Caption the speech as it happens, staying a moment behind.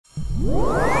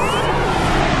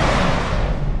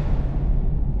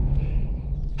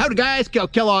Howdy guys, Cal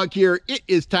Kellogg here. It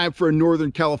is time for a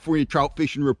Northern California trout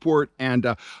fishing report,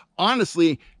 and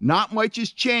honestly, not much has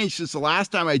changed since the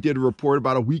last time I did a report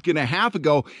about a week and a half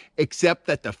ago, except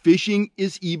that the fishing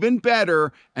is even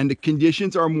better and the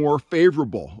conditions are more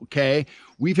favorable, okay?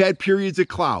 We've had periods of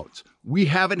clouds. We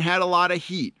haven't had a lot of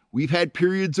heat. We've had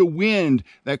periods of wind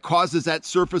that causes that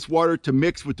surface water to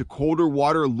mix with the colder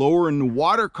water lower in the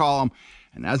water column.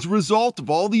 And as a result of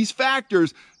all these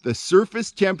factors, the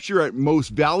surface temperature at most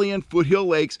valley and foothill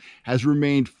lakes has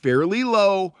remained fairly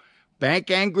low.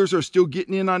 Bank anglers are still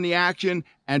getting in on the action,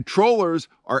 and trollers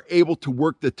are able to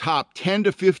work the top 10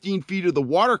 to 15 feet of the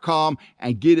water column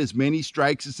and get as many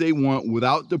strikes as they want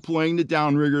without deploying the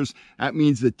downriggers. That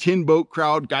means the tin boat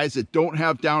crowd, guys that don't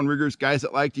have downriggers, guys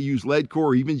that like to use lead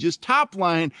core or even just top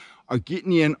line, are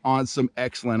getting in on some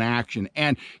excellent action.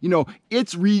 And, you know,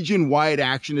 it's region-wide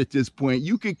action at this point.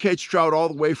 You can catch trout all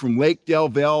the way from Lake Del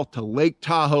Valle to Lake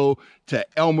Tahoe to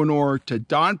El Menor to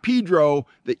Don Pedro,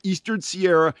 the Eastern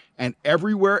Sierra, and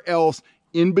everywhere else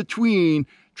in between.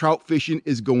 Trout fishing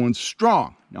is going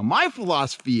strong. Now, my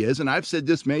philosophy is, and I've said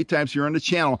this many times here on the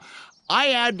channel,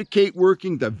 I advocate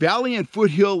working the valley and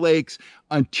foothill lakes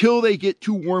until they get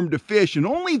too warm to fish, and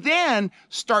only then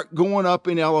start going up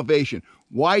in elevation.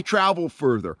 Why travel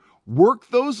further? Work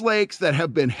those lakes that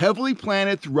have been heavily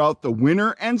planted throughout the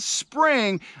winter and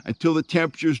spring until the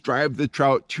temperatures drive the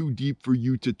trout too deep for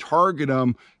you to target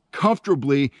them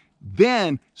comfortably.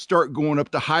 Then start going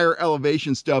up to higher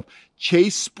elevation stuff.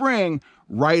 Chase spring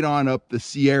right on up the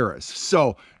Sierras.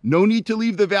 So no need to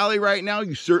leave the valley right now.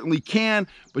 You certainly can,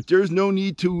 but there's no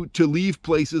need to leave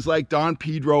places like Don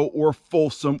Pedro or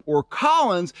Folsom or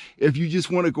Collins if you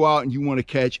just want to go out and you want to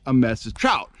catch a mess of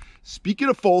trout. Speaking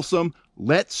of Folsom,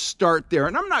 let's start there.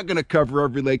 And I'm not going to cover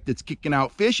every lake that's kicking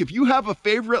out fish. If you have a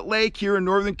favorite lake here in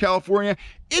Northern California,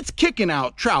 it's kicking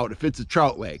out trout if it's a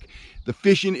trout lake. The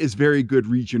fishing is very good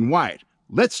region-wide.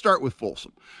 Let's start with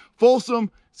Folsom. Folsom,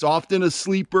 it's often a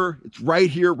sleeper. It's right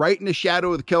here, right in the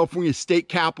shadow of the California state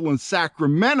capitol in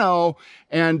Sacramento.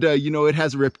 And, you know, it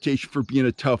has a reputation for being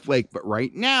a tough lake. But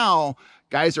right now,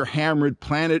 guys are hammering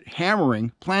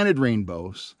planted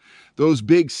rainbows, those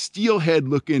big steelhead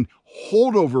looking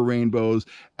holdover rainbows,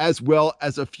 as well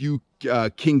as a few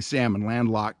king salmon,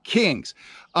 landlocked kings.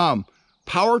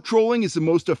 Power trolling is the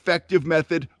most effective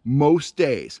method most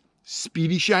days.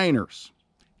 Speedy shiners,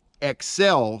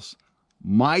 XLs,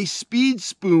 my speed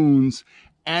spoons,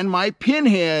 and my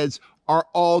pinheads are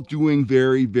all doing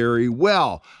very, very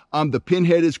well. The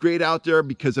pinhead is great out there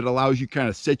because it allows you kind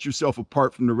of set yourself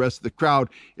apart from the rest of the crowd.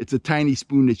 It's a tiny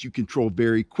spoon that you control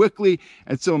very quickly.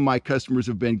 And some of my customers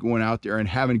have been going out there and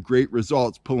having great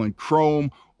results pulling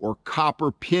chrome or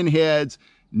copper pinheads.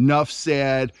 Enough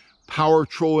said. Power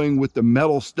trolling with the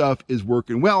metal stuff is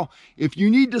working well. If you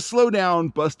need to slow down,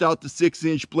 bust out the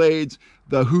 6-inch blades,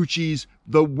 the hoochies,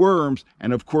 the worms,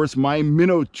 and of course my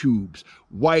minnow tubes,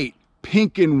 white,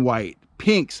 pink and white,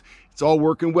 pinks. It's all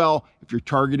working well. If you're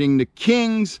targeting the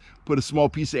kings, put a small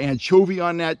piece of anchovy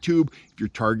on that tube. If you're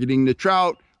targeting the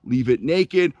trout, leave it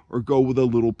naked or go with a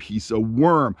little piece of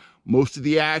worm. Most of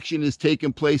the action is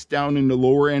taking place down in the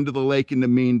lower end of the lake in the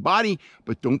main body,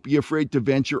 but don't be afraid to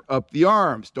venture up the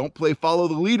arms. Don't play follow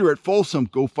the leader at Folsom.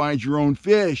 Go find your own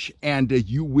fish, and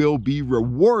you will be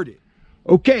rewarded.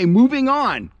 Okay, moving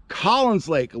on. Collins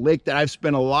Lake, a lake that I've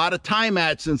spent a lot of time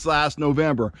at since last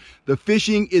November. The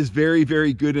fishing is very,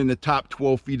 very good in the top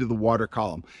 12 feet of the water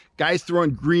column. Guys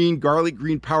throwing green, garlic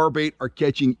green power bait are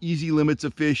catching easy limits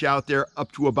of fish out there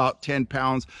up to about 10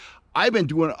 pounds. I've been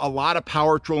doing a lot of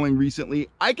power trolling recently.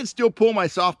 I can still pull my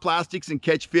soft plastics and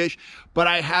catch fish, but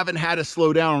I haven't had to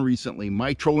slow down recently.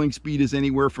 My trolling speed is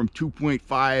anywhere from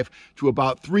 2.5 to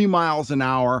about 3 miles an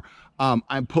hour.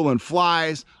 I'm pulling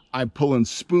flies, I'm pulling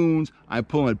spoons, I'm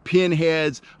pulling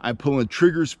pinheads, I'm pulling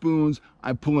trigger spoons,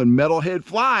 I'm pulling metalhead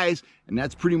flies, and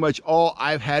that's pretty much all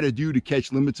I've had to do to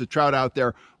catch limits of trout out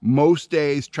there. Most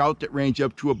days, trout that range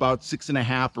up to about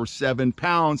 6.5 or 7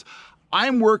 pounds.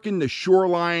 I'm working the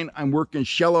shoreline, I'm working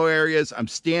shallow areas, I'm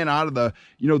staying out of the,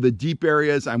 the deep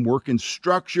areas, I'm working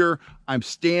structure, I'm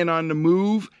staying on the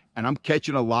move, and I'm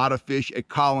catching a lot of fish at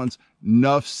Collins.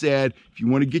 Enough said. If you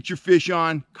want to get your fish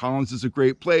on, Collins is a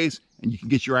great place, and you can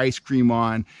get your ice cream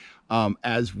on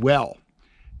as well.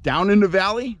 Down in the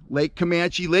valley, Lake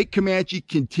Comanche. Lake Comanche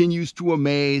continues to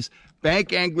amaze.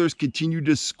 Bank anglers continue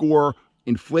to score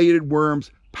inflated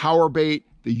worms, power bait,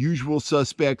 the usual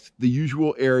suspects, the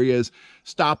usual areas.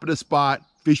 Stop at a spot,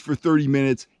 fish for 30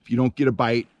 minutes. If you don't get a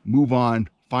bite, move on,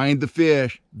 find the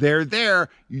fish. They're there,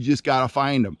 you just gotta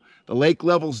find them. The lake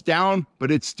level's down,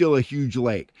 but it's still a huge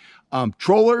lake.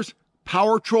 Trollers,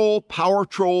 power troll, power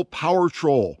troll, power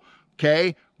troll.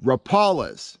 Okay,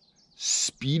 Rapalas,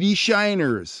 Speedy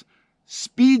Shiners,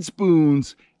 Speed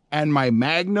Spoons, and my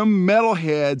Magnum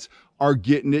Metalheads are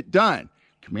getting it done.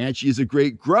 Comanche is a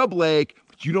great grub lake,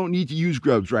 but you don't need to use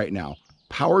grubs right now.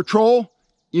 Power troll,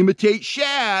 imitate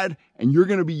shad, and you're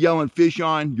going to be yelling fish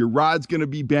on, your rod's going to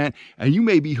be bent, and you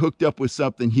may be hooked up with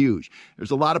something huge.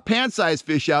 There's a lot of pan-sized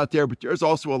fish out there, but there's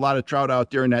also a lot of trout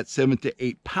out there in that 7 to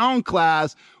 8 pound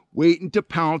class waiting to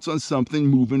pounce on something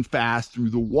moving fast through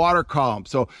the water column.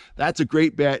 So that's a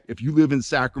great bet. If you live in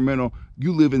Sacramento,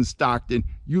 you live in Stockton,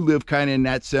 you live kind of in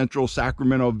that central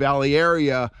Sacramento Valley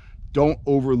area, don't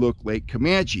overlook Lake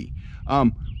Comanche.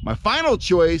 My final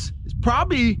choice is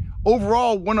probably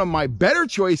overall one of my better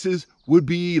choices would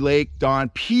be Lake Don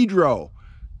Pedro.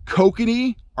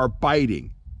 Kokanee are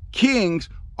biting, kings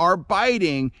are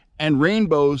biting, and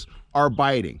rainbows are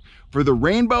biting. For the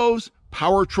rainbows,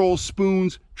 Power Troll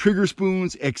spoons, trigger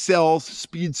spoons, XLs,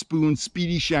 speed spoons,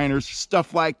 speedy shiners,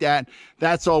 stuff like that.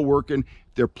 That's all working.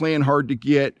 If they're playing hard to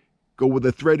get, go with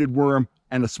a threaded worm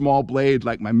and a small blade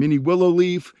like my mini willow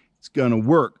leaf. It's gonna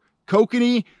work.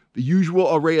 Kokanee, the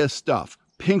usual array of stuff.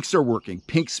 Pinks are working.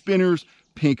 Pink spinners,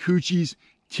 pink hoochies,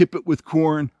 tip it with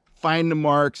corn, find the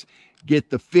marks,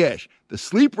 get the fish. The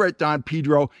sleeper at Don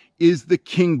Pedro is the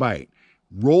king bite.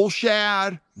 Roll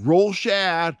shad, roll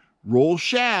shad, roll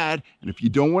shad, and if you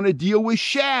don't want to deal with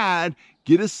shad,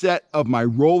 get a set of my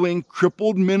rolling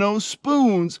crippled minnow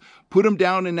spoons, put them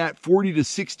down in that 40 to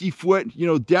 60 foot,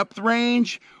 depth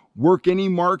range, work any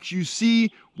marks you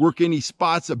see, work any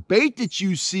spots of bait that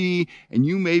you see, and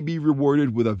you may be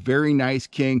rewarded with a very nice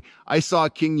king. I saw a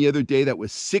king the other day that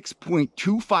was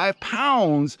 6.25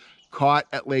 pounds caught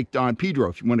at Lake Don Pedro.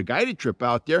 If you want a guided trip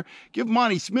out there, give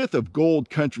Monty Smith of Gold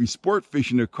Country Sport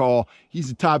Fishing a call. He's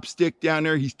the top stick down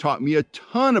there. He's taught me a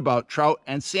ton about trout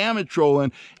and salmon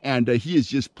trolling, and he is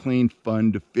just plain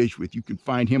fun to fish with. You can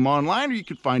find him online or you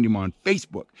can find him on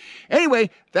Facebook. Anyway,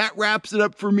 that wraps it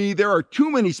up for me. There are too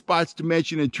many spots to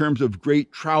mention in terms of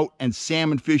great trout and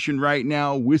salmon fishing right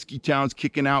now. Whiskey Town's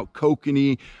kicking out,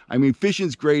 Kokanee. I mean,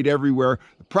 fishing's great everywhere.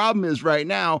 The problem is right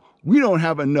now, we don't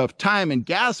have enough time and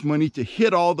gas money to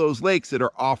hit all those lakes that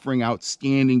are offering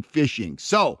outstanding fishing.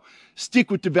 So stick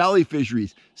with the valley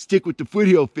fisheries, stick with the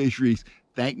foothill fisheries.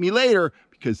 Thank me later,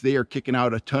 because they are kicking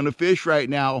out a ton of fish right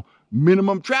now.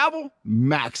 Minimum travel,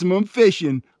 maximum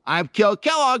fishing. I'm Kel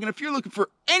Kellogg, and if you're looking for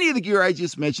any of the gear I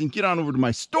just mentioned, get on over to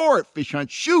my store at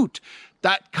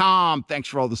fishhuntshoot.com. Thanks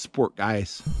for all the support,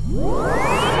 guys.